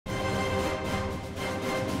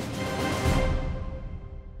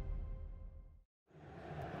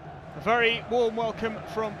A very warm welcome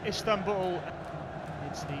from Istanbul.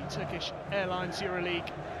 It's the Turkish Airlines EuroLeague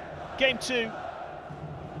Game 2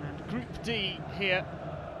 and Group D here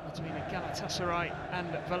between Galatasaray and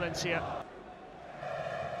Valencia.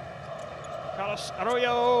 Carlos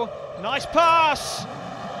Arroyo, nice pass!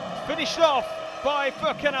 Finished off by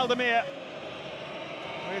Furkan Aldemir.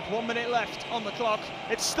 With 1 minute left on the clock.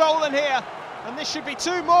 It's stolen here, and this should be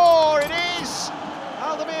 2 more. It is!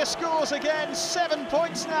 Aldemir scores again, 7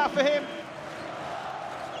 points now for him.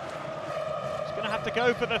 He's going to have to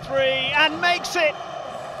go for the 3 and makes it!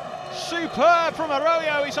 Superb from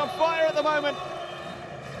Arroyo, he's on fire at the moment.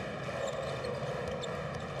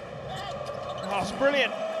 Oh, it's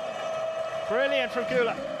brilliant. Brilliant from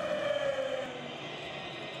Gula.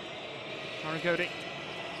 Aragodi.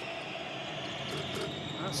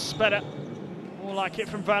 That's better. More like it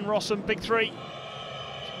from Van Rossum, big 3.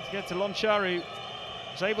 Trying to get to Loncharu.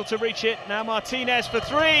 Was able to reach it. Now Martinez for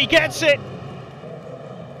 3, gets it.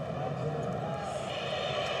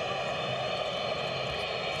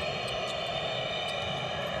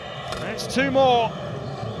 That's 2 more.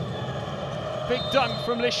 Big dunk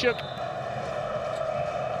from Lishuk.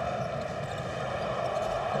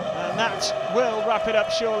 And that will wrap it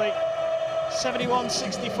up surely.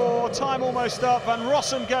 71-64, time almost up. Van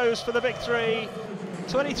Rossum goes for the big 3.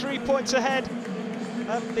 23 points ahead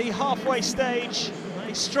at the halfway stage.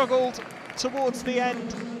 He struggled towards the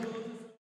end.